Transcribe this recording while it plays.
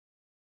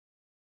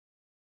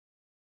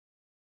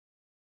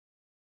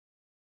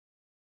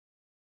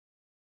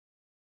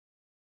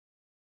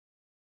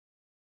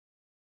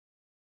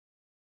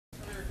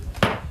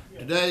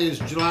Today is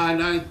July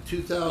 9th,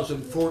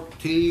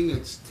 2014.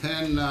 It's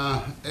 10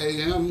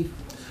 a.m.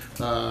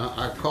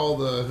 I call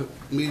the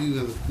meeting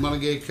of the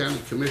Monongalia County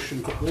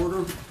Commission to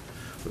order.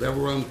 Would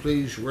everyone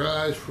please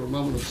rise for a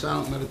moment of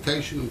silent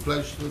meditation and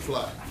pledge to the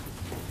flag.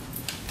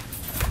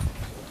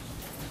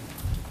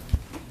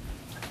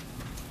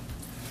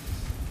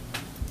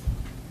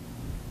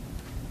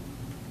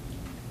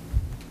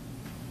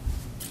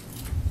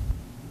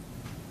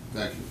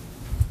 Thank you.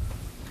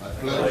 I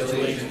pledge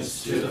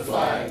allegiance to the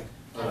flag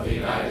of the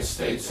United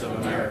States of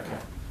America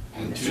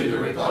and to the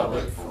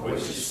republic for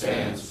which it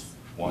stands,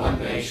 one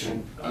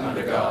nation,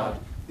 under God,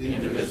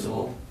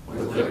 indivisible,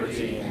 with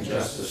liberty and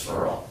justice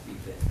for all.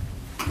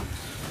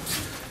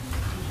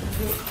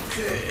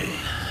 Okay.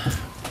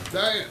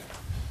 Diane.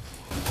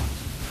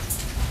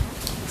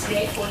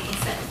 Today, for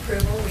consent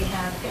approval, we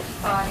have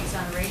 55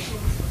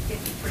 exonerations for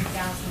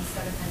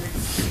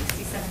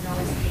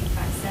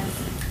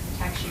 $53,767.85,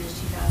 tax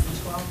years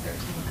 2012,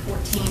 13, and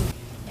 14,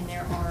 and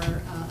there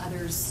are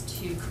others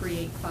to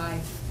create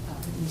 5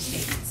 new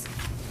statements.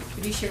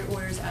 Fiduciary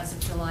orders as of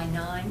July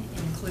 9,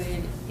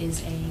 included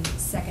is a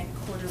second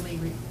quarterly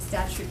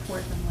status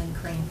report from Lynn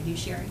Crane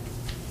Fiduciary.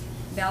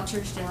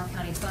 Vouchers, General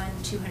County Fund,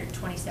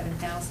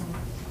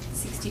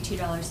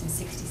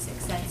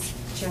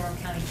 $227,062.66. General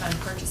County Fund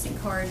purchasing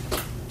card,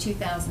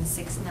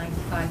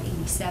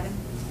 $2,695.87.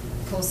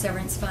 Coal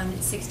Severance Fund,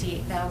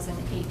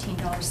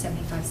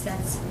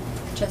 $68,018.75.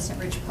 Chestnut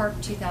Ridge Park,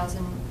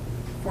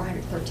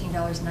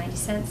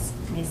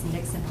 $2,413.90.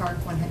 Mason-Dixon Park,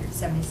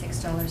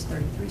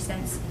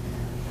 $176.33.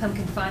 Home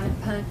Confinement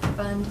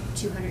Fund,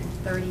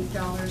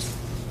 $230.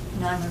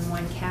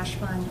 911 Cash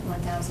Fund,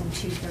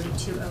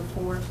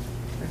 $1,232.04.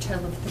 For a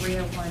total of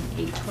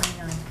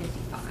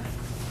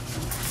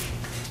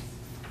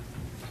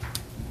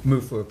 $301,829.55.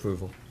 Move for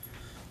approval.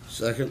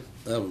 Second.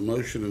 I have a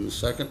motion and a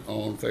second.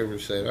 All in favor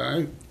say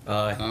aye.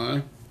 Aye.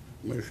 Aye.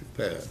 Motion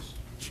passed.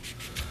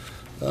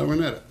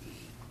 Renetta.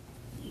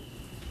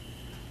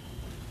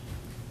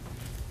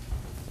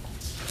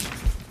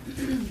 I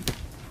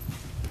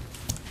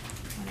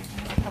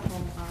have a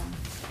couple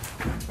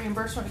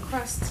reimbursement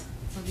requests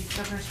for the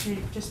Governor's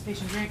Community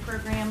Participation Grant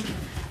Program.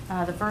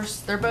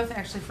 They're both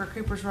actually for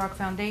Cooper's Rock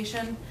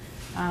Foundation.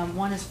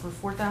 One is for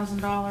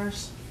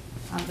 $4,000.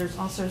 There's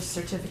also a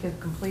certificate of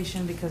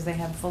completion because they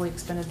have fully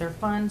expended their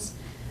funds,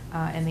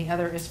 and the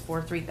other is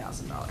for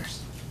 $3,000.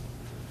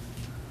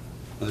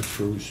 That's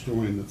for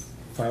restoring the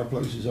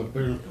fireplaces up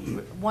there?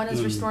 One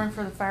is restoring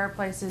for the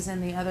fireplaces,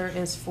 and the other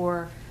is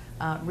for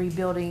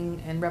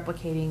rebuilding and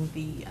replicating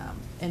the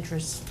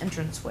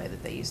entranceway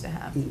that they used to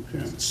have.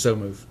 Okay. So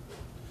move.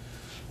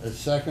 A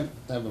second.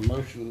 I have a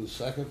motion and a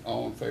second.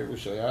 All in favor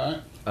say aye.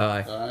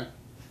 Aye. Aye.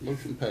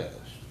 Motion passed.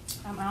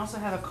 I also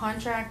have a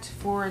contract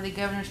for the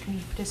Governor's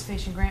Community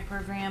Participation Grant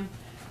Program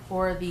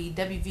for the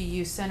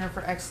WVU Center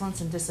for Excellence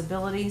in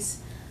Disabilities.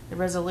 The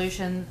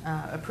resolution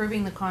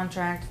approving the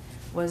contract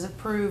was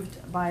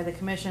approved by the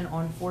Commission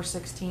on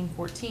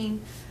 4/16/14.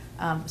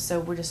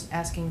 So we're just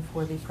asking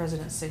for the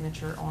President's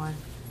signature on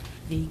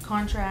the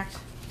contract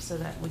so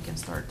that we can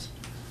start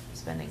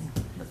spending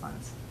the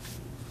funds.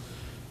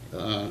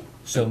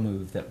 So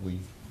move that we.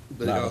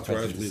 They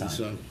authorized me to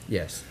sign.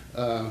 Yes.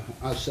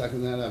 I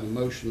second that. I have a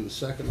motion and a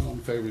second. All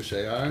in favor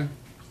say aye.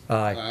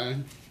 Aye.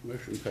 Aye.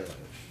 Motion passed.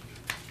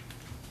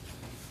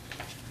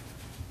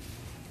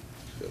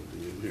 So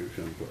in here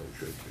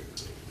someplace right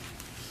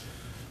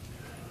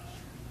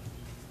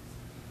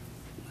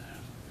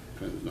there.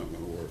 Pen's not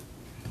gonna work.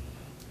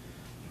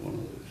 It's one of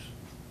those.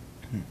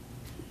 I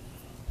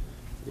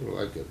really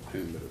like that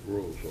pen, but it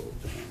rolls all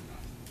the time.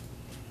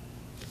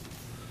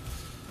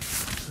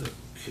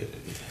 Okay.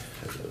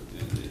 I got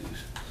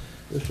these.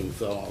 This one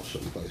fell off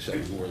someplace. I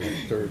don't know where the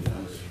third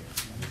one is.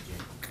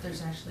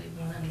 There's actually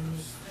one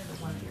underneath the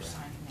one that you're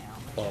signing now.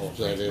 Oh, is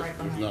that it? Right There's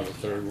behind not a it.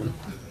 third one?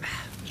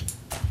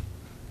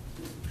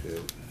 Okay.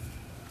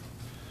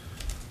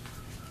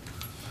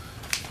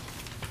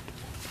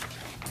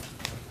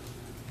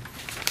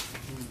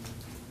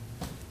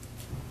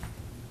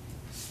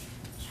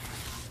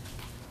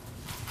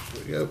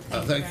 There we go.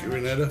 Thank you,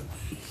 Renetta.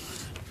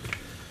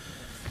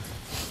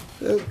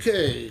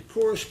 Okay,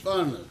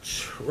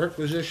 correspondence.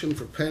 Requisition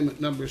for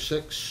payment number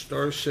 6,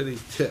 Star City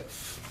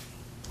TIF.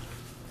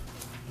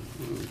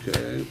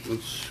 Okay,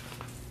 it's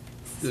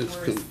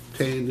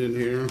contained in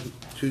here,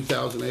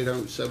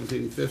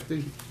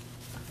 $2,817.50.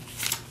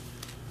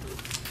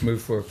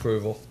 Move for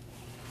approval.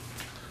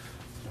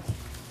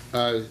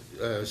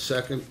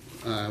 Second.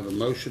 I have a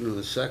motion and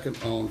a second.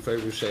 All in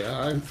favor say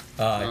aye.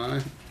 Aye.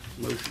 Aye.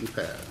 Motion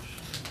passed.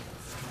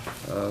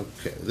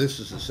 Okay, this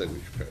is the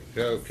signature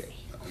page. Okay.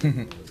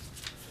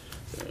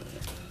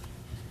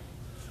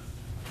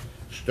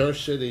 Star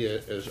City,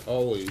 as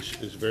always,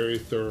 is very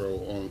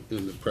thorough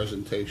in the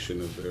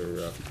presentation of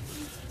their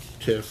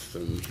TIF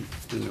and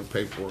their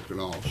paperwork and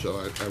all, so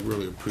I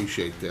really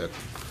appreciate that.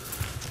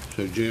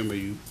 So, Jim, will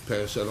you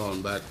pass that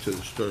on back to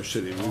the Star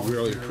City? We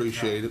really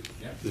appreciate it.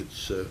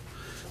 It's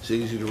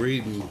easy to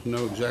read and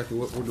know exactly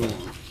what we're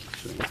doing.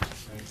 So.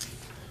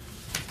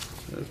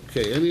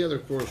 Okay, any other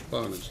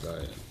correspondence,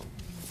 Diane?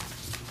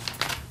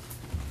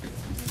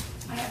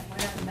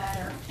 the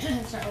matter.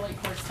 It's not really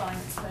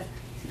correspondence, but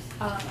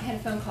I had a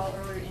phone call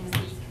earlier in the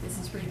week. This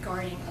is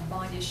regarding a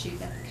bond issue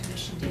that the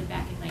commission did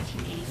back in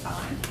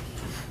 1985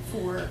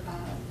 for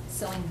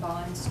selling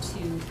bonds to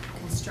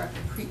construct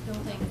a creek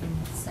building in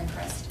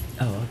Suncrest.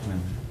 Oh, I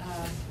remember.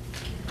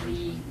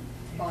 The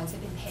bonds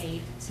have been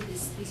paid, so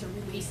these are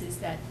releases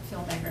that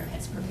Phil Megro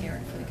has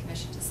prepared for the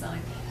commission to sign.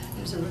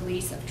 There's a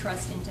release of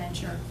trust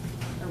indenture,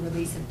 a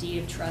release of deed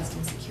of trust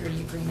and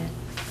security agreement,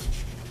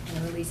 and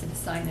a release of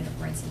assignment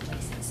of rents and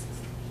leases.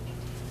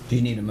 Do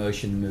you need a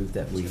motion to move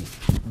that we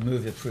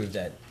move to approve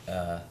that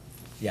the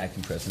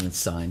acting president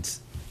signs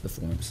the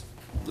forms?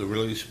 The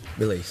release.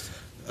 Released.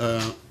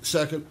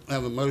 Second, I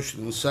have a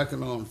motion and a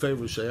second. All in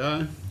favor, say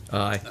aye.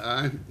 Aye.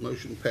 Aye.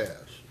 Motion passed.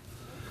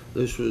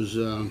 This was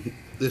a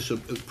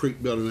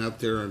creek building out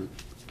there in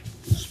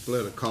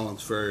split of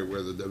Collins Ferry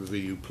where the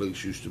WVU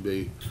police used to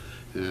be,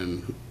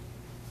 and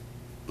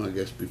I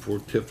guess before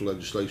TIF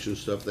legislation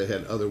stuff, they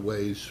had other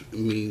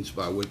means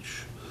by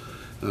which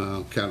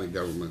county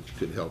governments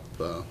could help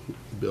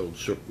build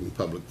certain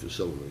public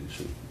facilities.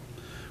 And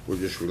we're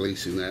just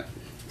releasing that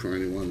for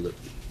anyone that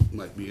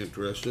might be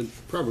interested.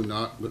 Probably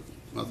not, but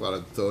I thought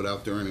I'd throw it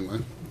out there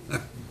anyway.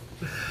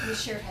 The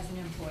sheriff has an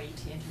employee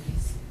to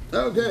introduce.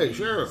 Okay,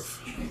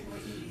 Sheriff.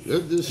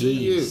 Good to see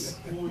you.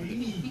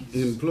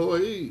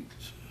 Employees.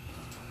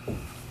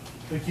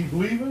 They keep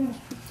leaving,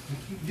 they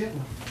keep getting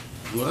them.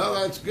 Well,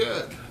 that's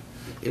good.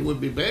 It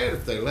would be bad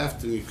if they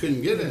left and you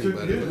couldn't get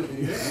anybody.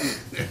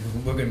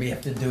 We're going to be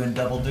up to doing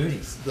double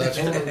duties. That's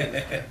We're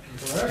right.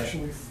 we're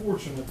actually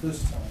fortunate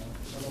this time.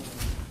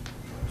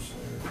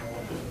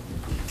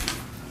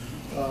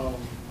 I don't know.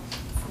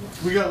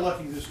 We got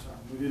lucky this time.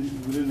 We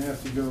didn't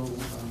have to go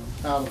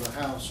out of the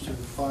house to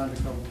find a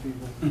couple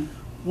people.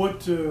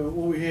 What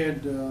we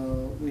had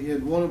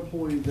one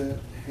employee that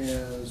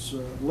has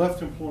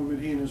left employment.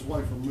 He and his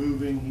wife are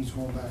moving. He's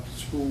going back to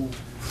school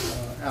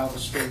out of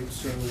state.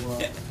 So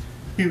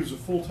he was a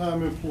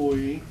full-time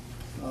employee,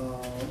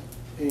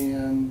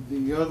 and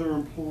the other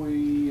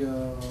employee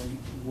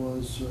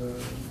was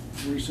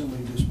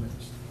recently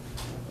dismissed.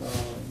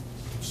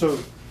 So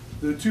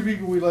the two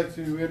people we'd like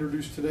to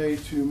introduce today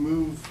to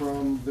move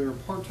from their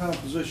part-time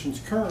positions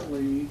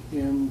currently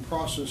in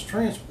process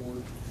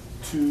transport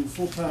to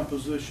full-time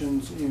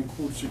positions in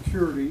court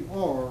security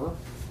are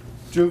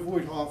Joe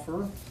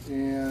Voigthofer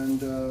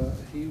and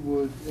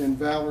and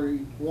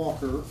Valerie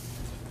Walker,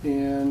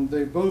 and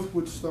they both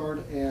would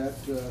start at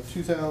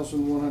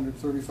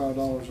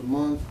 $2,135 a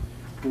month.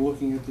 We're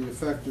looking at the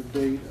effective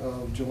date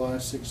of July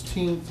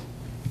 16th,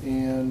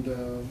 and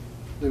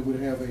they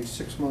would have a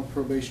 6-month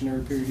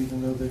probationary period,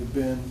 even though they've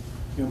been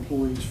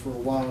employees for a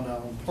while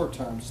now in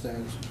part-time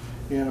status.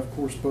 And of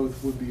course,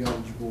 both would be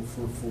eligible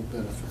for full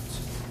benefits.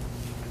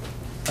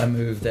 I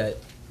move that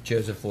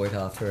Joseph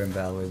Voigthofer and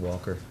Valerie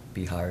Walker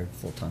be hired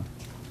full-time.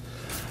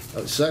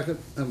 Second,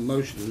 I have a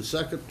motion and a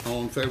second.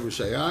 All in favor,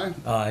 say aye.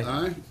 Aye.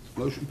 Aye.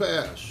 Motion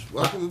passed.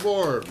 Welcome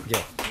aboard.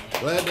 Yeah.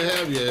 Glad to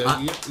have you.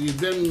 You've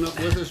been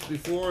with us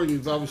before, and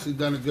you've obviously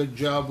done a good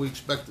job. We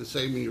expect the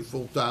same in your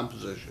full-time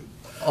position.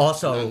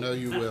 Also, I know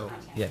you will.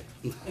 yeah.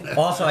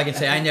 Also, I can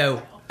say I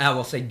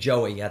will say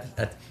Joey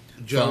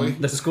Joey?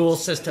 from the school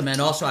system, and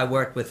also I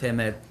worked with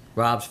him at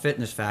Rob's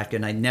Fitness Factory,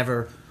 and I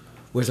never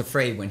was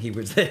afraid when he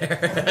was there.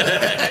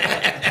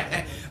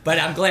 But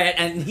I'm glad,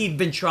 and he'd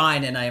been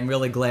trying, and I am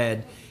really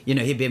glad. You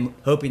know, he'd been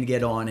hoping to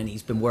get on, and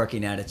he's been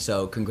working at it.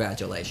 So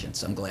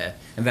congratulations, I'm glad.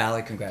 And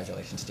Valerie,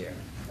 congratulations, dear.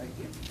 Thank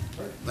you.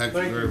 Thank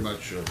you very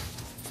much, sir.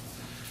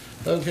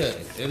 Okay,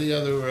 any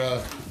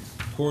other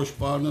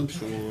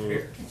correspondence,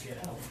 or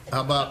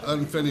how about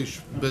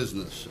unfinished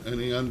business?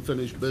 Any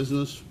unfinished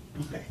business?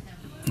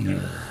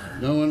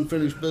 No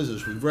unfinished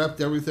business. We've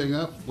wrapped everything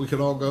up. We can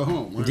all go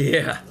home, right?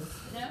 Yeah,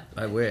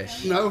 I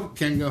wish. No,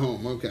 can go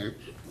home, okay.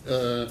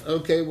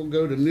 Okay, we'll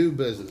go to new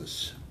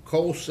business.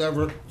 Coal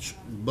severance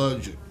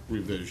budget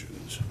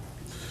revisions.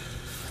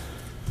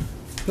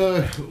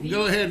 Go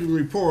ahead and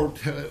report.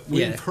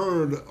 We've Yeah.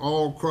 heard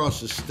all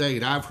across the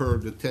state, I've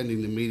heard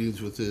attending the meetings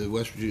with the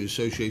West Virginia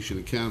Association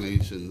of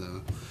Counties and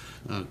the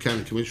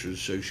County Commissioners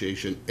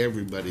Association,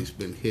 everybody's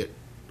been hit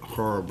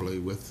horribly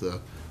with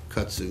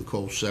cuts in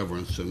coal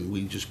severance, and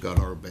we just got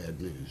our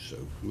bad news. So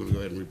you want to go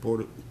ahead and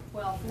report it?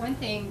 Well, for one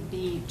thing,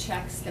 the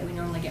checks that we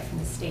normally get from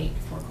the state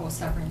for coal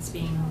severance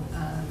being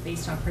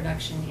based on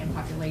production and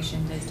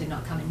population, those did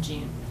not come in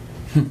June.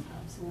 So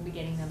we'll be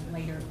getting them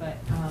later, but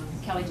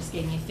Kelly just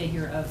gave me a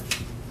figure of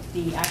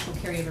the actual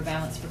carryover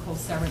balance for coal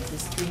severance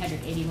is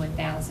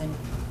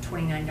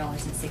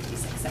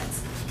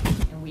 $381,029.66.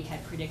 And we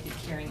had predicted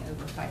carrying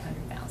over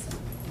 $500,000.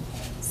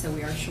 So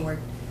we are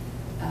short.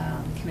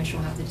 The commission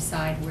will have to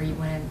decide where you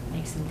want to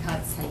make some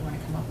cuts, how you want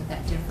to come up with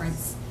that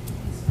difference.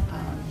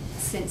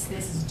 Since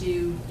this is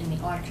due in the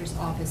auditor's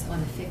office on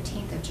the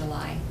 15th of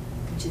July,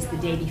 which is the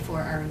day before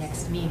our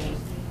next meeting,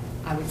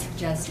 I would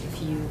suggest if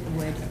you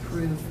would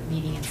approve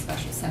meeting in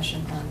special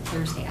session on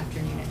Thursday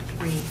afternoon at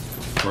 3.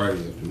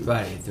 Friday afternoon.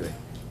 Friday at 3.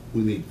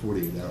 We need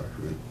 48 hours,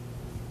 right?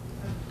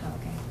 Oh,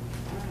 okay.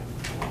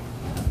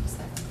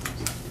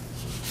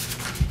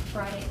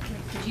 Friday at 3.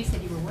 Because you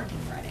said you were working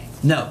Friday.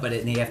 No, but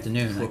in the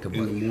afternoon I could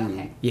In the work. morning.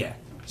 Okay. Yeah,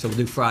 so we'll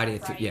do Friday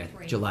at, Friday yeah, at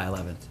 3. July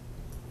 11th.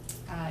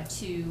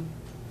 To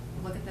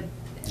look at the.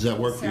 Does that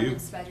work for you?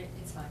 severance budget,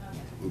 it's fine,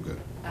 yeah. Okay.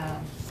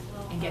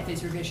 And get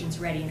those revisions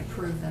ready and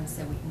approve them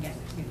so we can get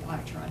the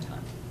auditor on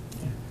time.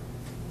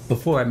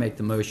 Before I make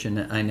the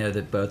motion, I know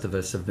that both of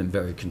us have been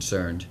very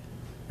concerned.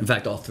 In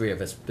fact, all three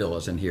of us, Bill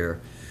isn't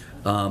here.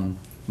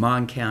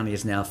 Mon County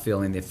is now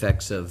feeling the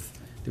effects of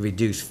the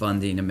reduced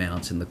funding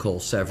amounts in the coal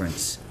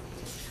severance.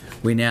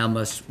 We now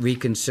must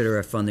reconsider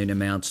our funding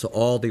amounts to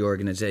all the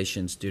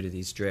organizations due to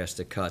these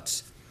drastic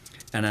cuts.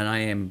 And I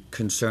am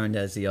concerned,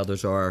 as the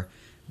others are,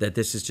 that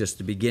this is just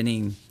the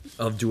beginning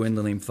of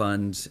dwindling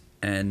funds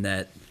and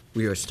that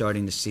we are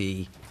starting to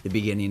see the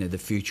beginning of the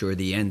future or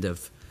the end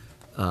of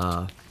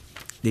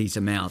these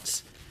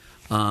amounts.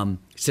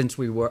 Since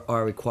we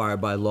are required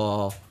by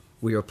law,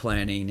 we are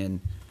planning, and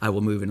I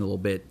will move in a little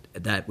bit,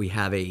 that we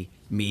have a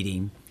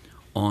meeting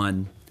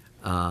on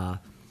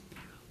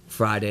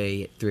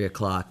Friday at 3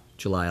 o'clock,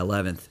 July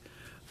 11th.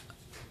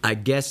 I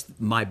guess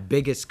my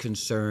biggest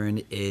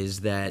concern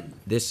is that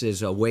this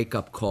is a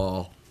wake-up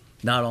call,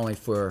 not only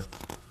for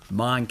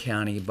Mon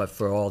County, but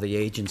for all the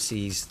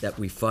agencies that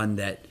we fund,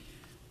 that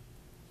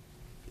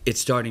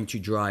it's starting to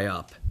dry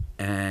up,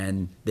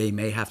 and they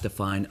may have to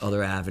find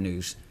other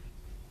avenues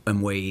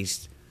and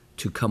ways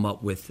to come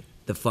up with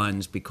the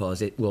funds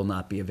because it will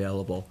not be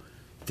available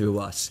through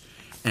us.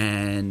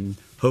 And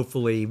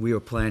hopefully we are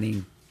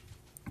planning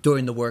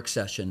during the work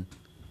session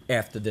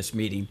after this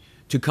meeting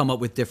to come up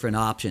with different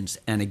options.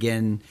 And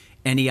again,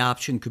 any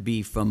option could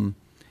be from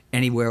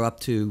anywhere up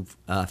to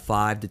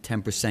 5 to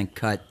 10%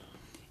 cut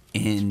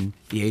in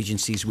the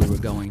agencies we were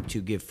going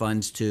to give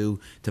funds to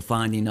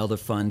finding other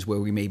funds where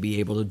we may be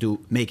able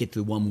to make it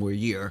through one more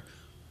year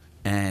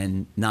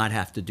and not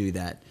have to do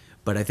that.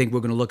 But I think we're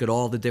going to look at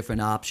all the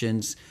different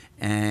options,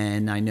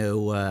 and I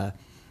know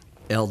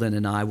Eldon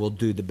and I will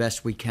do the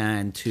best we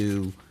can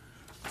to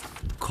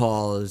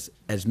cause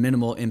as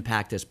minimal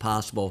impact as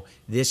possible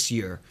this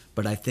year.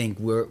 But I think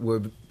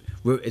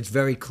it's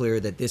very clear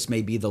that this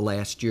may be the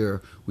last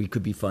year we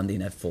could be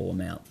funding at full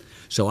amount.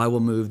 So I will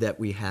move that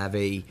we have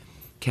a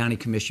county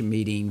commission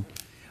meeting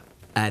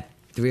at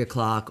 3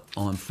 o'clock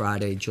on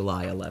Friday,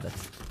 July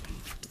 11th,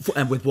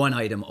 and with one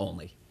item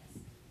only,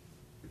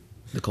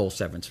 the coal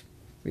severance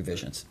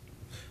revisions.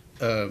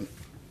 On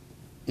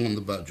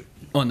the budget.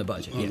 On the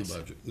budget, On yes. the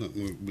budget. No,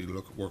 we'll be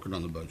working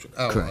on the budget.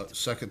 I'll Correct.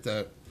 second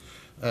that.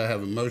 I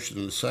have a motion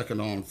and a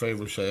second. All in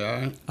favor, say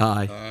aye.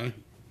 Aye. Aye.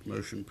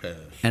 Motion passed.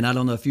 And I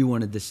don't know if you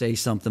wanted to say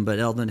something, but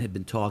Eldon had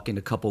been talking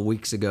a couple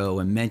weeks ago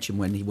and mentioned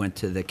when he went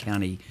to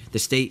the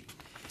state,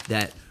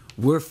 that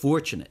we're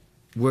fortunate.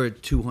 We're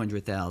at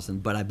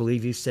 200,000, but I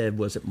believe you said,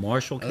 was it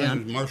Marshall I think it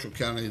County? was Marshall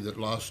County that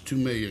lost $2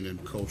 million in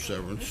coal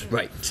severance.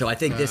 Right. So I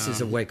think this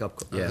is a wake-up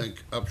call. I Yeah.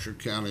 think Upshur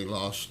County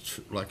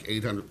lost like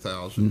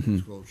 800,000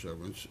 in coal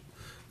severance.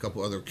 A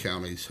couple other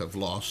counties have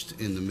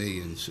lost in the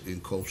millions in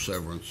coal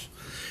severance.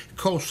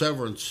 Coal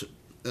severance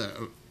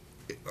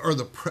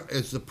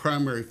is the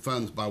primary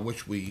funds by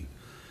which we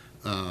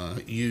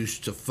use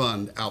to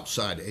fund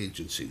outside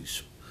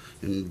agencies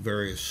in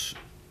various.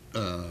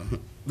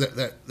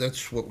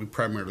 That's what we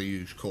primarily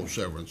use, coal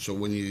severance. So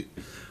when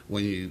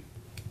you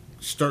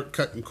start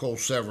cutting coal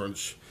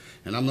severance,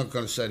 and I'm not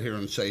going to sit here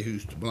and say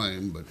who's to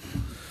blame,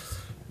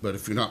 but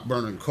if you're not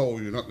burning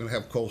coal, you're not going to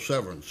have coal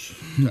severance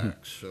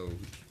tax. So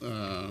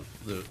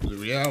the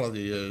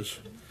reality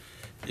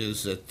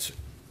is that,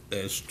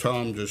 as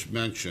Tom just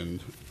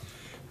mentioned,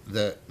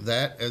 that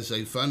as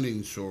a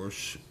funding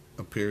source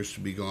appears to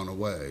be gone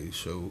away.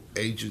 So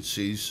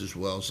agencies as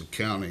well as the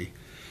county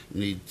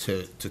need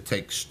to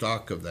take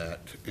stock of that,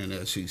 and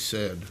as he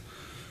said,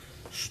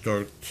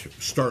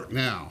 start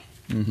now.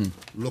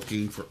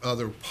 Looking for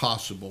other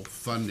possible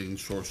funding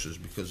sources,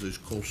 because those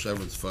coal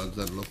severance funds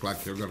doesn't look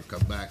like they're going to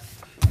come back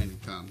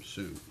anytime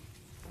soon.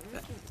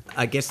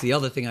 I guess the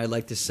other thing I'd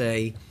like to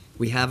say,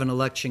 we have an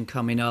election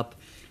coming up,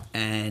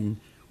 and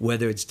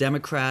whether it's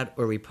Democrat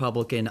or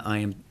Republican,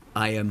 I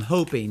am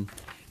hoping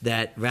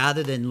that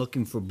rather than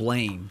looking for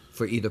blame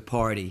for either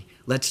party,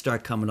 let's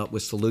start coming up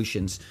with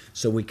solutions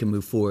so we can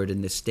move forward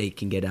and the state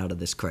can get out of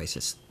this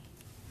crisis.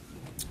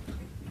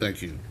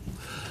 Thank you.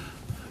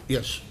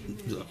 Yes.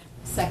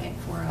 Second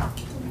for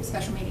a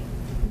special meeting.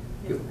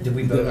 Did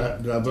we Did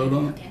I vote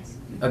on it? Yes.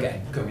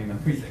 Okay, couldn't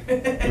remember either.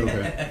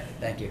 Okay.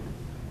 Thank you.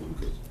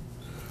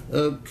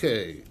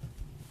 Okay.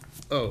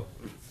 Oh,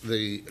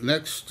 the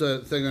next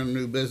thing on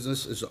new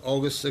business is the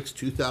August 6,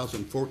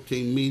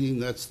 2014 meeting.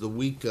 That's the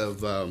week of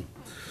the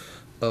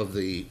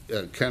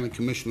County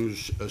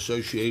Commissioners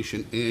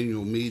Association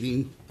annual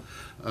meeting.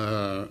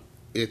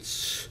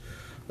 It's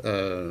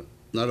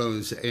not only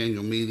is the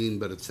annual meeting,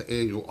 but it's the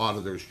annual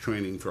auditors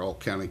training for all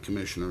county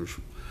commissioners.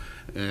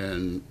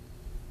 And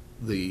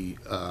the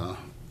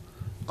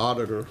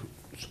auditor's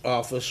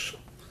office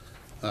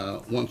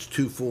wants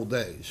 2 full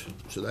days.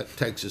 So that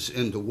takes us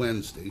into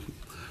Wednesday.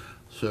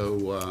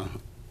 So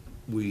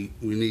we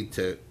need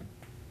to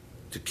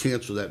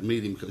cancel that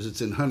meeting because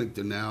it's in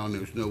Huntington now, and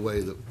there's no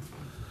way that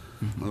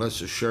unless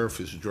the sheriff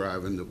is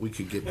driving, that we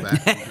could get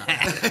back in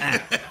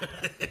time.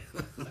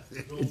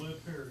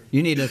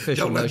 You need an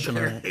official Don't let motion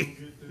on that. Perry-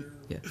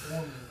 Yeah.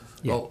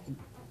 Yeah. Oh,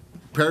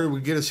 Perry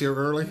would get us here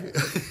early?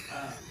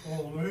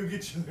 Well, we'll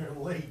get you there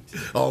late.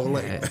 Oh,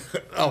 late.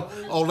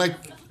 Oh, late.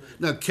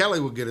 No, Kelly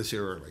will get us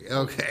here early.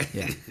 Okay.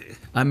 Yeah.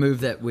 I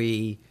move that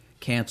we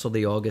cancel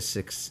the August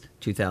 6th,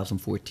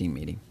 2014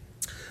 meeting.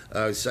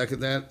 Second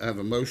that. I have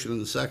a motion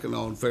and a second.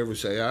 All in favor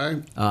say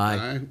aye.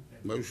 Aye.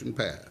 Motion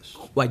passed.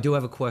 Well, I do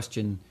have a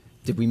question.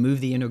 Did we move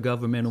the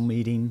intergovernmental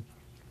meeting?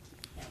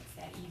 That's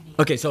that evening.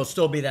 Okay, so it'll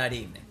still be that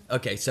evening.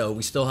 Okay, so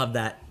we still have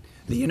that.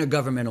 The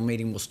intergovernmental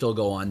meeting will still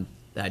go on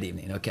that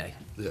evening. Okay.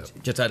 Yeah.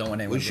 Just I don't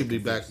want anyone. We to should be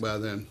get back confused. by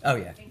then. Oh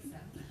yeah. I think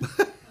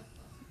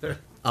so.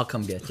 I'll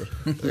come get you.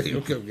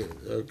 You'll come get it.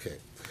 Okay.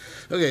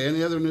 Okay,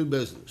 any other new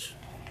business?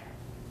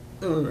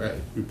 All right.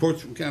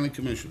 Reports from county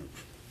commissioners.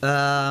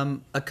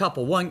 A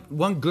couple.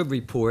 One good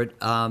report.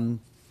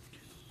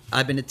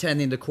 I've been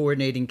attending the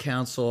Coordinating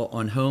Council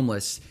on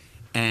Homeless,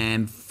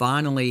 and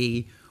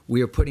finally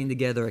we are putting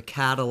together a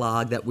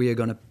catalog that we are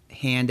going to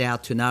hand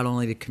out to not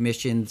only the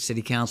commission,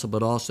 city council,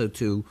 but also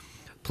to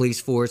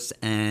police force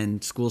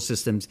and school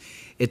systems.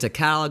 It's a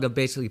catalog of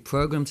basically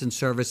programs and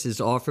services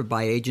offered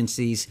by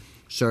agencies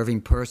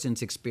serving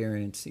persons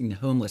experiencing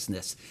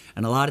homelessness.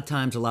 And a lot of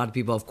times, a lot of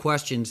people have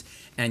questions,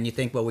 and you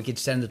think, well, we could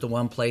send it to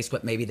one place,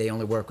 but maybe they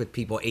only work with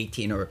people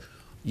 18 or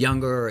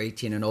younger or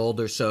 18 and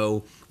older.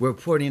 So we're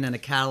putting in a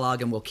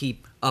catalog, and we'll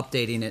keep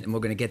updating it, and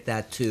we're going to get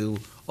that to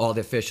all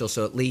the officials.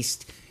 So at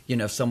least,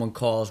 if someone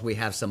calls, we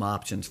have some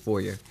options for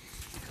you.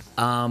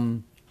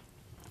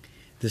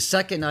 The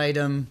second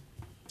item,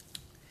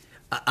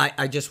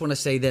 I just want to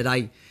say that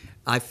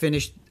I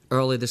finished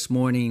early this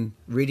morning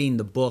reading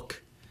the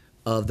book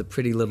of the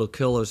Pretty Little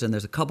Killers, and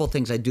there's a couple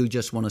things I do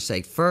just want to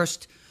say.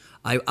 First,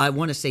 I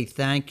want to say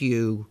thank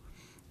you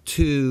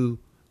to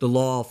the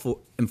law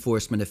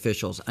enforcement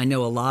officials. I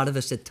know a lot of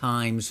us at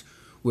times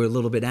were a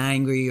little bit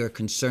angry or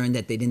concerned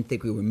that they didn't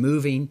think we were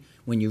moving.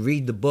 When you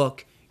read the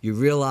book, you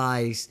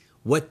realize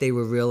what they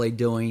were really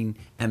doing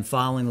and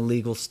following the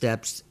legal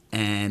steps.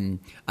 And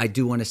I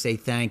do want to say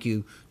thank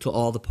you to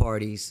all the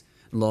parties,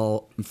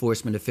 law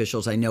enforcement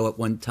officials. I know at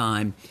one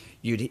time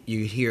you'd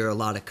hear a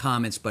lot of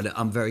comments, but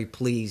I'm very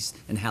pleased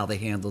in how they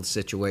handled the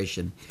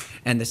situation.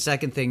 And the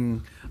second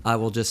thing I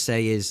will just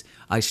say is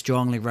I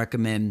strongly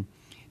recommend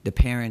the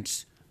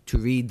parents to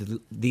read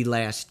the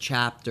last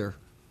chapter.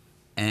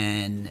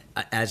 And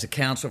as a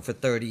counselor for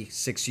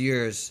 36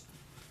 years,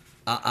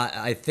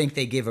 I think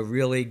they give a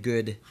really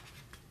good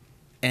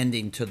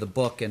ending to the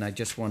book, and I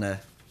just want to...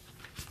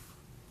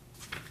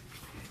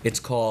 It's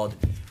called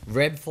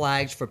Red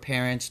Flags for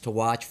Parents to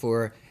Watch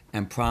For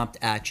and Prompt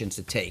Actions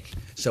to Take.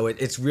 So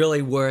it's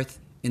really worth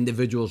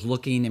individuals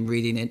looking and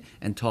reading it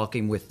and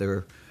talking with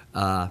their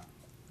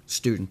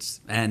students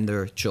and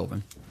their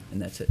children.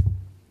 And that's it.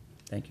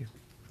 Thank you.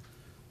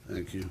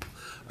 Thank you.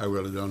 I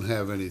really don't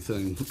have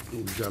anything.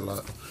 We've got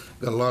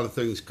a lot of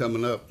things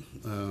coming up.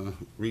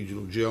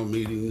 Regional jail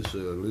meetings,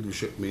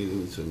 leadership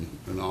meetings,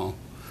 and all.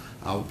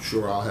 I'm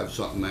sure I'll have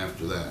something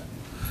after that.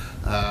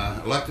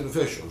 Elected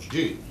officials,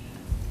 Gene.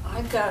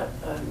 I got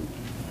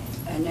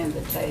an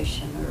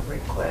invitation or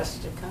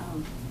request to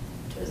come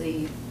to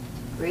the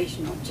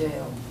regional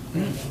jail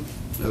meeting,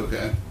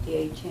 Okay. the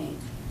 18th.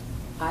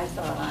 I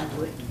thought I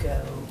would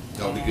go.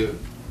 That'll be and good.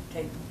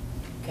 Take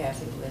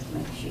Kathy with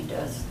me. She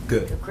does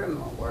Good. the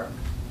criminal work.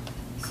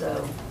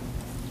 So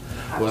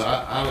I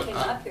Well, was looking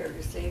up here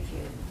to see if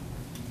you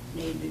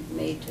needed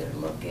me to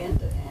look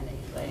into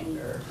anything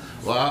or.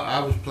 Well, I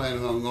was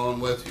planning on going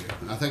with you.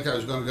 I think I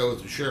was going to go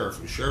with the sheriff.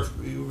 The sheriff,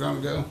 you were going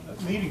to go?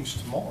 That meeting's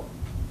tomorrow.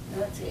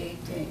 That's the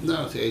 18th.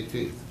 No, it's the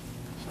 18th.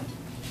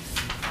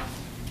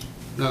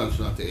 No, it's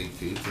not the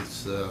 18th.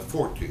 It's the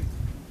 14th.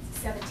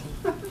 17.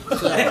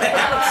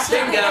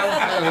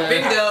 Bingo!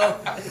 Bingo!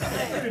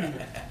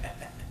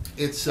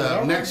 It's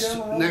Are we next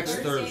going on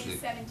Thursday. Thursday,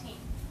 the 17th. I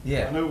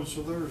Yeah, know it's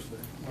a Thursday.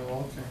 Oh,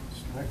 okay.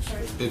 It's next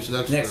Thursday. It's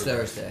next next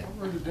Thursday. Thursday.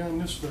 I wrote it down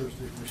this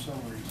Thursday for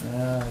some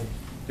reason.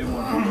 Didn't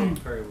want to know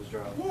Perry was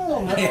driving.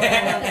 Well, no,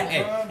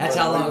 That's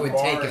how long it would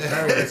take if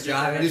Perry was You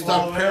driving.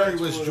 thought Well, Perry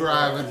that's was what it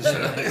driving, was.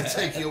 so it'd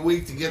take you a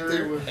week to get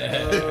there?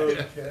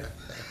 Okay.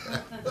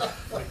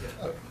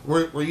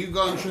 Were you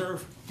gone,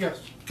 Sheriff? Yes.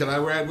 Can I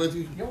ride with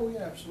you? Oh,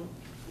 yeah, absolutely.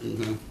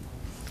 Mm-hmm.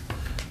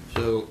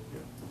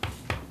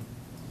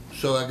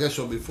 So I guess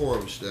there'll be 4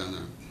 of us down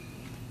there.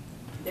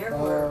 There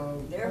were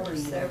Probably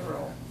not.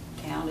 several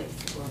counties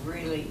that were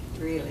really,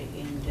 really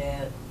in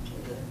debt to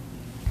the.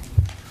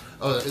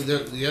 Oh,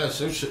 yes,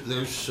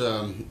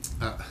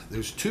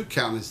 there's 2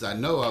 counties that I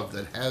know of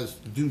that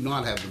do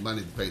not have the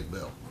money to pay the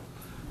bill.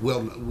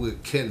 Well, we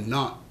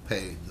cannot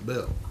pay the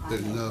bill.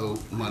 There's no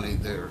money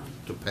there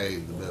to pay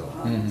the bill.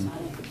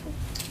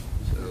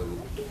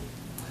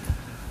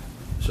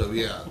 So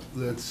yeah,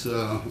 that's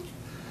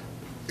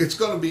it's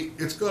gonna be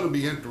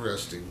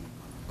interesting,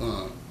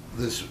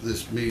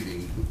 this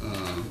meeting.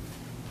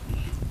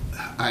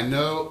 I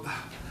know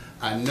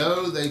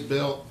they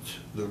built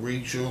the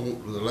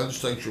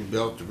legislature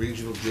built the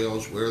regional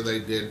jails where they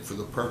did for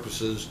the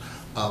purposes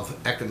of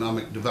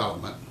economic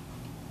development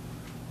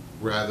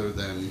rather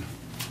than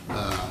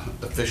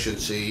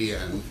efficiency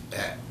and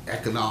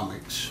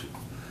economics.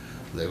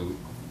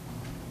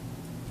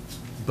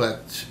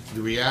 But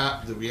the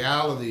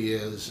reality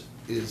is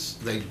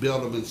they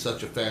build them in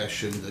such a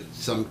fashion that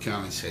some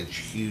counties had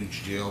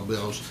huge jail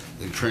bills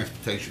and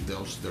transportation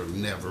bills they're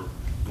never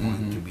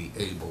going to be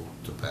able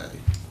to pay.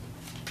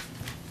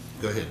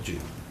 Go ahead, Jim.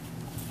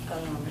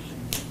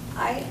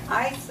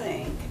 I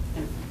think,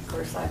 and of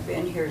course I've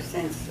been here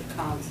since the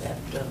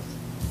concept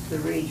of the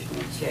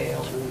regional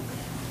jail and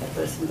have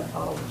listened to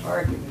all the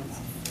arguments,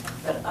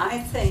 but I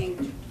think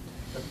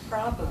the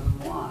problem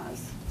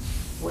was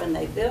when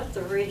they built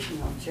the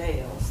regional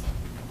jails,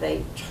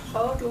 they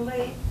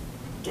totally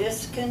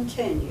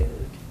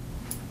discontinued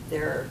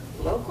their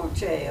local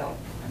jail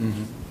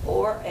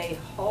or a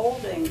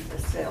holding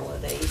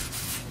facility,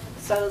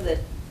 so that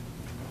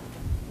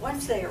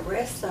once they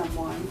arrest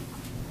someone,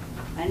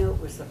 I know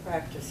it was the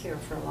practice here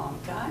for a long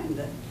time,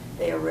 that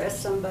they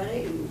arrest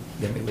somebody and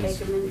take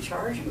them and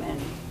charge them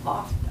and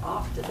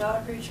off to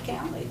Doddridge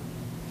County.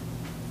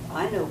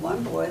 I know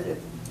one boy that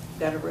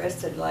got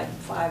arrested like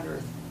 5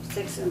 or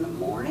 6 in the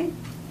morning.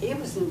 He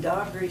was in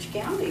Doddridge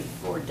County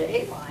before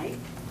daylight.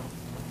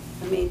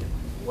 I mean,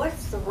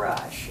 what's the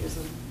rush is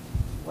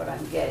what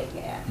I'm getting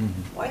at.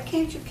 Why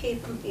can't you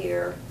keep them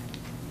here,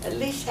 at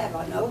least have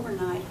an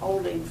overnight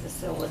holding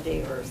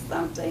facility or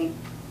something?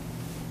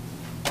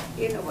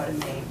 You know what I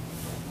mean?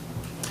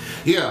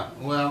 Yeah,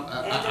 well,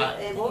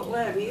 And won't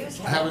let them use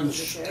half of the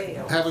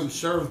jails. having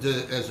served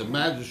as a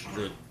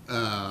magistrate,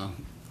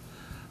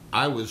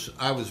 I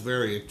was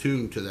very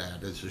attuned to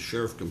that, as the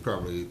sheriff can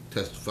probably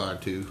testify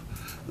to,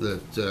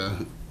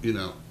 that you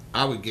know,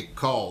 I would get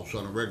calls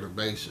on a regular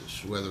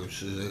basis, whether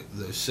it's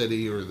the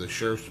city or the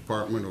sheriff's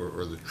department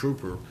or the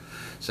trooper,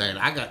 saying,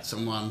 "I got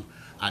someone.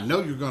 I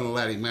know you're going to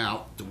let him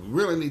out. We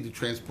really need to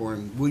transport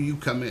him. Will you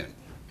come in?"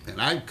 And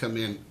I'd come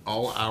in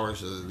all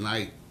hours of the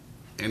night,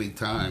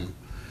 anytime,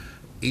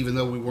 even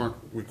though we weren't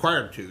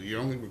required to. You're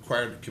only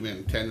required to come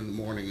in 10 in the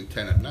morning and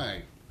 10 at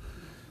night.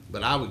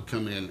 But I would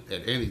come in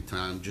at any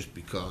time just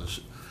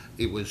because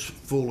it was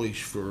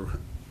foolish for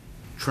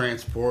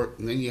transport.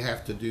 And then you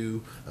have to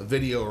do a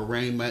video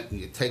arraignment and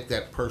you take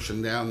that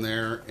person down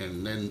there.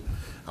 And then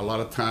a lot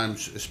of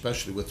times,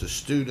 especially with the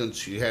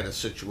students, you had a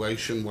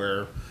situation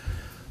where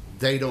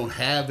they don't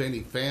have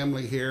any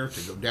family here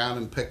to go down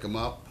and pick them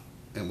up.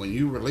 And when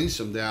you release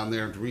them down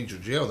there into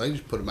regional jail, they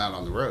just put them out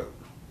on the road.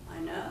 I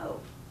know.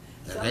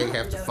 And Some they of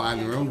have to them find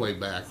don't their have own any- way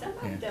back. Some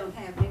of them don't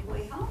have any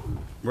way home.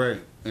 Right,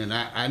 and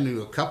I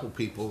knew a couple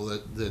people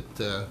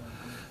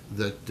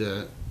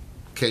that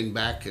came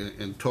back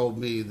and told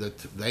me that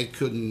they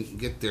couldn't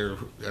get their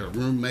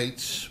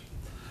roommates,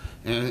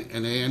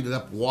 and they ended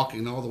up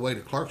walking all the way to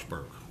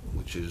Clarksburg,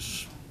 which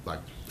is like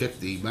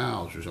 50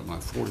 miles or something,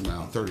 like 40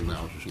 miles, 30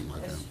 miles or something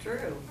like that. That's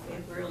true,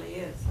 it really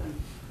is. And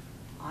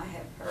I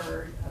have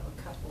heard of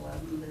a couple of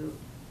them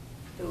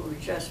who were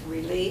just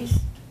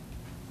released.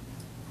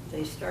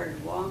 They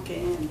started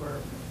walking and were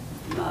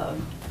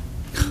mugged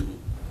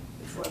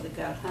before they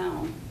got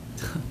home.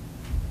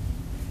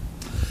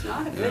 It's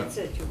not a good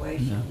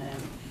situation,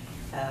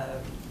 and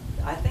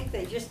I think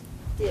they just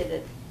did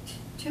it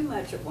too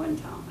much at one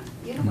time.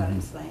 You know what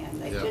I'm saying?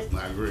 They Yeah, just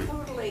I agree.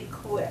 totally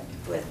quit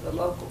with the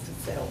local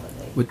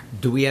facility.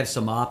 Do we have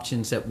some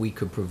options that we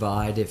could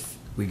provide if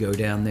we go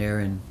down there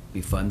and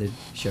be funded?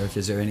 Sheriff,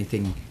 is there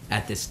anything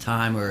at this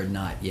time or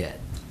not yet?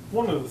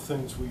 One of the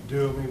things we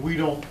do, I mean, we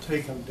don't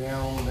take them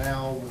down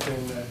now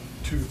within that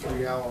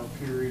 2-3 hour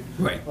period.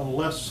 Right.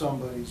 Unless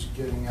somebody's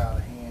getting out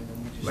of hand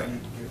and we just Right.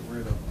 need to get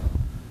rid of them.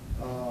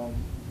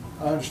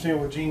 I understand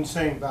what Gene's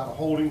saying about a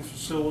holding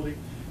facility.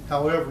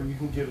 However, you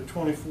can get a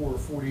 24 or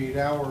 48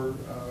 hour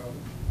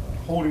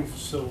holding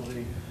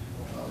facility.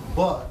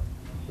 But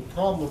the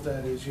problem with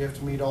that is you have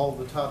to meet all of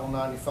the Title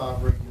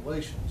 95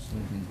 regulations.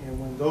 And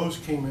when those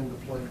came into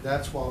play,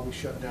 that's why we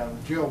shut down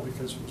the jail,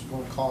 because it was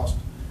going to cost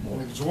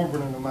an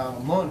exorbitant amount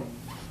of money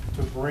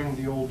to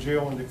bring the old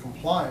jail into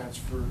compliance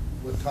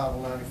with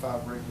Title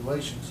 95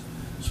 regulations,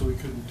 so we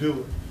couldn't do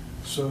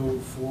it. So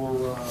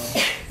for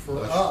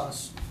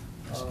us,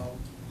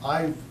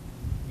 I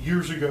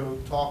years ago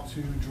talked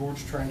to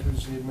George Trent,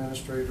 who's the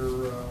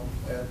administrator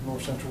at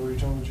North Central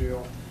Regional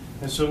Jail,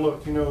 and said,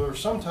 look, you know, there are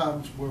some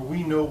times where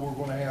we know we're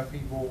going to have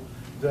people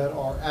that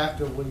are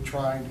actively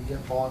trying to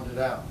get bonded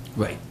out.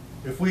 Right.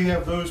 If we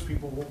have those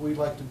people, what we'd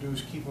like to do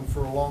is keep them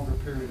for a longer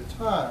period of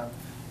time.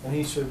 And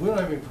he said, we don't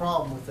have any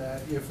problem with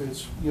that if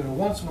it's, you know,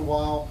 once in a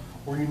while,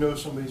 or you know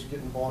somebody's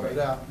getting bonded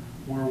out.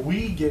 Where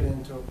we get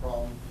into a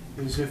problem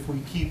is if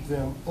we keep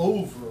them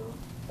over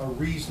a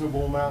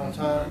reasonable amount of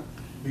time,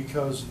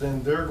 because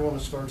then they're going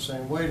to start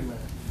saying, wait a minute,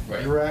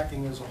 Right. you're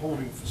acting as a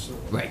holding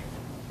facility. Right.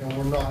 And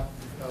we're not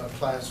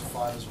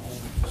classified as a holding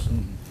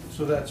facility.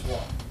 So that's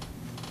why.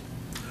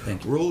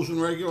 Thank you. Rules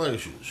and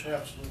regulations.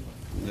 Absolutely.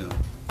 Yeah.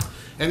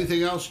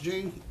 Anything else,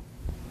 Gene?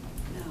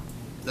 No.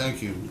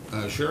 Thank you.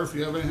 Sheriff,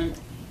 you have anything?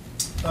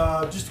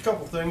 Just a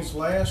couple things.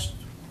 Last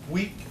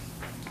week,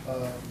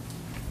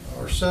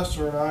 our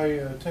assessor and I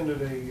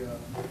attended a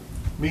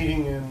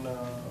meeting in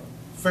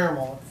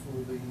Fairmont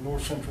for the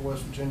North Central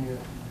West Virginia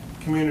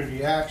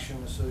Community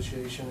Action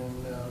Association,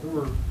 and there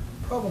were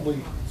probably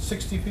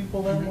 60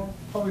 people there, Mark?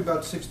 Probably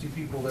about 60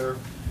 people there.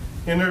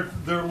 And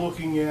they're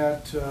looking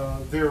at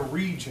their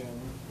region,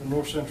 the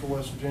North Central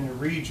West Virginia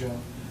region,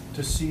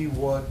 to see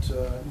what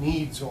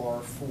needs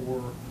are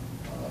for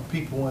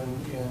people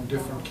in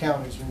different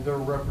counties. I mean, there are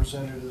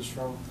representatives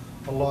from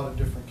a lot of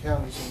different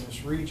counties in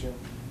this region.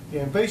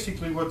 And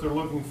basically what they're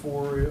looking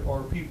for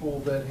are people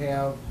that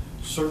have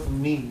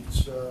certain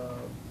needs,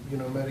 you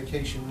know,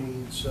 medication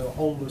needs,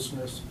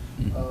 homelessness,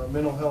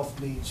 mental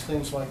health needs,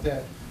 things like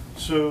that.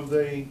 So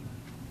they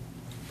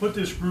put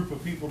this group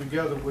of people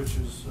together, which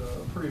is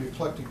a pretty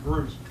eclectic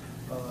group,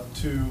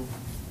 to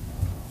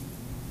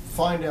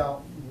find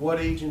out what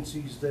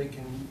agencies they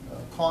can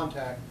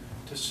contact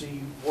to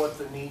see what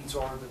the needs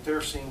are that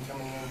they're seeing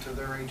coming into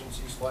their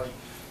agencies, like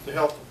the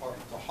health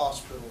department, the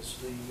hospitals,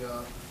 the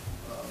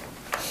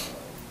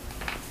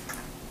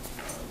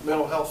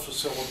mental health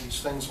facilities,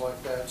 things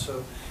like that.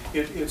 So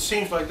it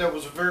seems like that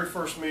was the very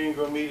first meeting.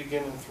 Going to meet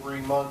again in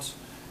 3 months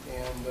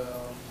and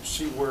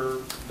see where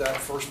that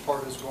first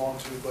part has gone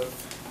to. But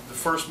the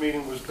first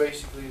meeting was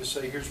basically to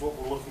say, here's what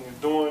we're looking at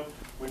doing.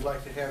 We'd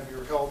like to have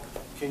your help.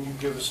 Can you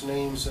give us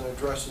names and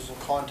addresses and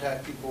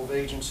contact people of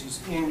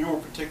agencies in your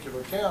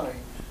particular county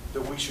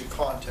that we should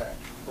contact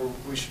or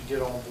we should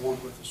get on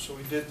board with us? So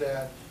we did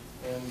that,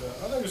 and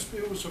I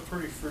think it was a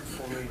pretty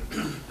fruitful meeting.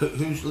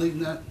 Who's leading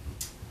that?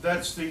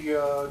 That's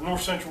the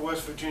North Central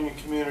West Virginia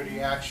Community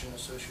Action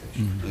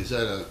Association. Is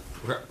that a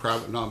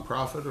private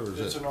nonprofit or is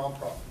It's it a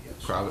nonprofit, yes.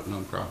 private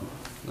nonprofit?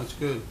 That's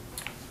good.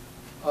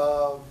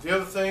 The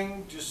other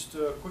thing, just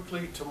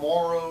quickly,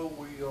 tomorrow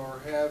we are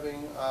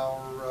having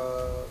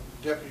our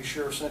Deputy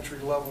Sheriff's entry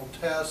level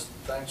test,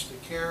 thanks to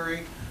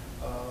Carrie.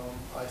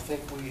 I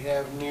think we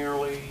have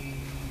nearly,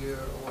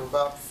 or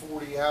about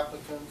 40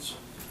 applicants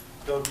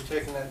that will be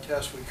taking that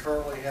test. We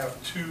currently have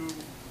 2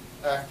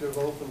 active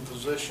open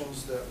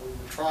positions that we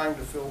were trying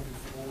to fill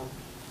before,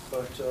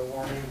 but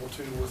weren't able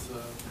to with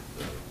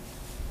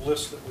the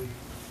list that we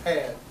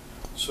had.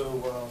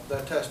 So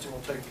that testing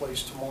will take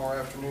place tomorrow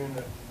afternoon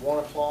at 1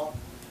 o'clock,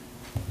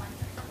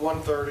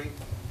 1:30,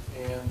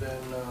 and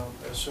then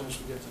as soon as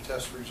we get the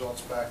test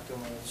results back, then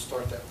we'll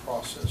start that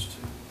process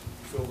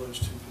to fill those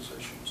 2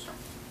 positions.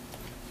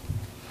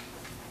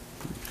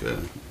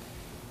 Good.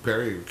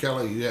 Perry or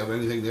Kelly, you have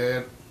anything to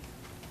add?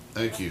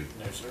 Thank you.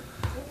 No, sir.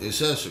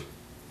 Assessor.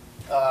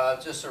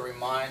 Just a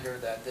reminder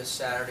that this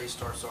Saturday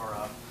starts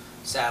our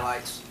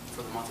satellites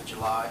for the month of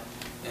July,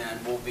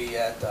 and we'll be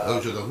at.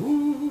 Those are the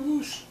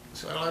whoosh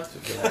satellites.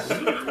 Those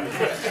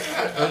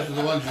are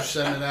the ones you're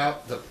sending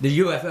out. The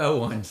UFO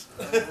ones.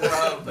 We're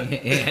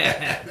hoping.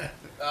 Yeah.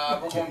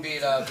 We're going to be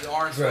at the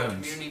Orangeville Drones.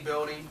 Community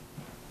Building,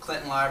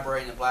 Clinton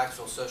Library, and the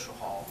Blacksville Social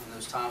Hall, and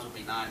those times will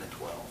be 9 to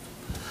 12.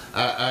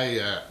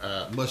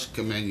 I must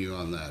commend you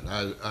on that.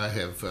 I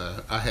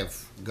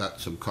have got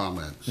some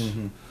comments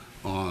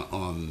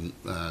on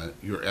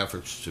your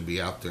efforts to be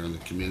out there in the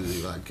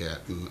community like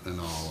that and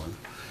all,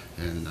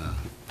 and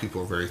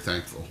people are very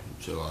thankful.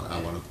 So I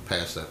want to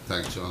pass that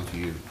thanks on to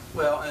you.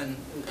 Well,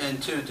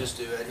 and too, just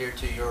to adhere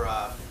to your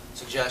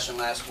suggestion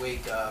last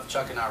week,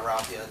 Chuck and I were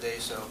out the other day,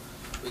 so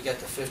we got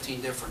the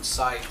 15 different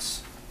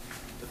sites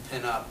to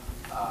pin up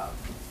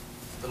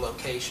the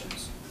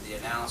locations, the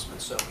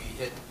announcements. So we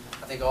hit,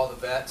 I think, all the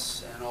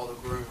vets and all the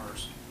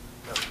groomers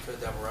that we could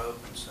that were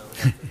open. So we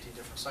had 15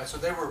 different sites. So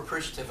they were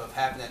appreciative of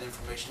having that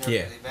information there.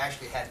 Yeah. They've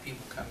actually had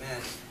people come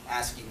in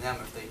asking them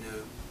if they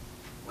knew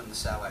when the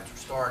satellites were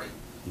starting.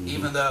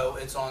 Even though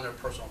it's on their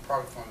personal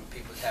program form,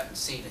 people haven't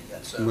seen it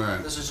yet. So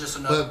Right. this is just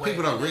another But way.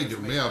 people to don't get read their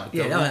information mail, out. but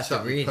Yeah, they'll don't read have to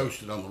something read it.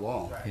 posted on the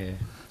wall. Right. Yeah.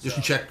 Just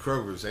So- check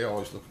Kroger's. They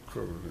always look at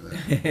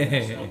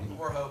Kroger. So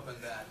we're hoping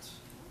that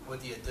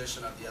with the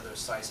addition of the other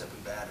sites that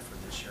we've added for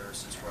this year,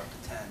 since we're up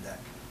to 10,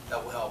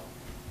 that will help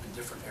in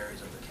different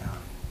areas of the county.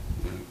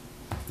 Yeah.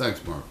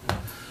 Thanks, Mark.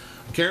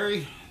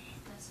 Carrie,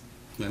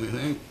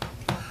 anything?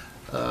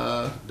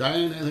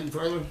 Diane, anything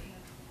further?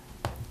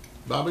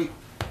 Bobby,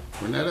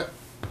 Renetta,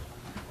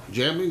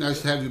 Jeremy,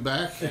 nice to have you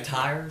back. The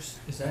tires,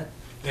 is that?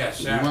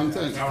 Yes, One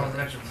Saturday. thing. I want to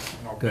mention,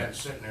 well, Good. Ben's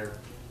sitting there,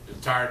 the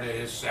tire day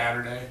is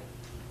Saturday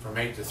from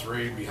 8 to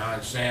 3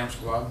 behind Sam's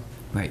Club.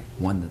 Right,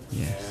 one,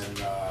 yeah. And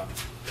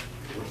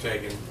we're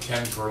taking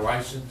 10 per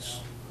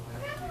license,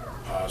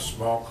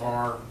 small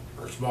car,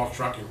 or small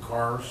truck and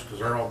cars, because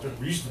they're all,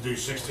 we used to do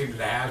 16 to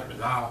the half, but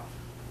now,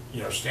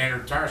 you know,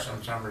 standard tires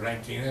sometimes are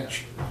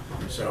 19-inch.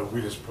 So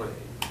we just put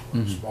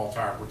a small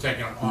tire. We're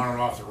taking them on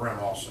and off the rim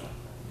also.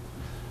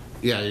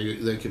 Yeah,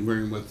 they can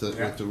bring them with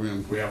the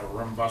rim. We have a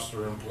rim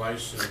buster in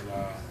place,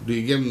 and Do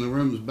you give them the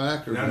rims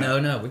back or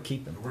No, we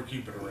keep them. we're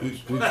keeping the we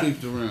rims.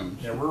 keep the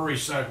rims? Yeah, we're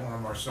recycling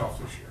them ourselves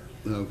this year.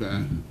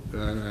 Okay,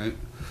 all right.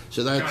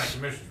 So County that's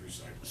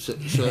Commission's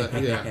recycling. so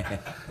yeah.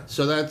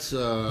 So that's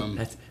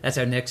That's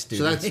our next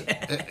so duty.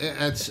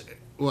 that's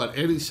what,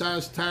 any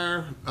size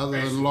tire other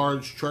than Basically.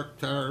 large truck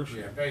tires?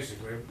 Yeah,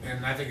 basically,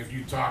 and I think if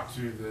you talk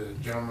to the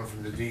gentleman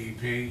from the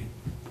DEP,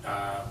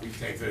 we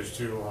take those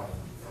two on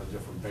a on a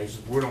different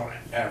basis. We don't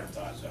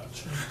advertise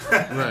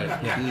that. Right.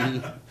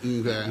 Mhm.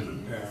 Okay.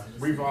 Yeah,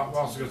 we've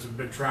also got some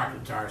big tractor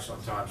tires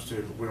sometimes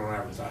too, but we don't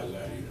advertise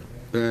that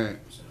either. Right.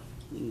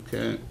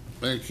 Okay,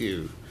 thank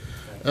you.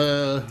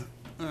 All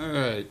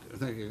right, I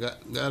think I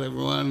got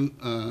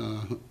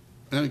everyone.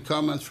 Any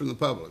comments from the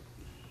public?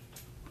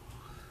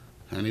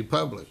 Any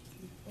public?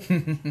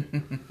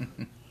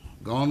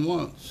 Gone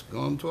once,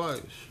 gone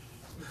twice.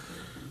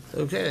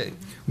 Okay,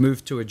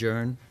 Move to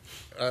adjourn.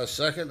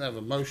 second, I have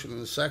a motion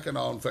and a second.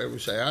 All in favor,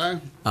 say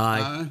aye.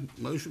 Aye.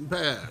 Motion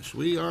passed.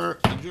 We are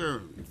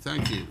adjourned.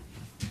 Thank you.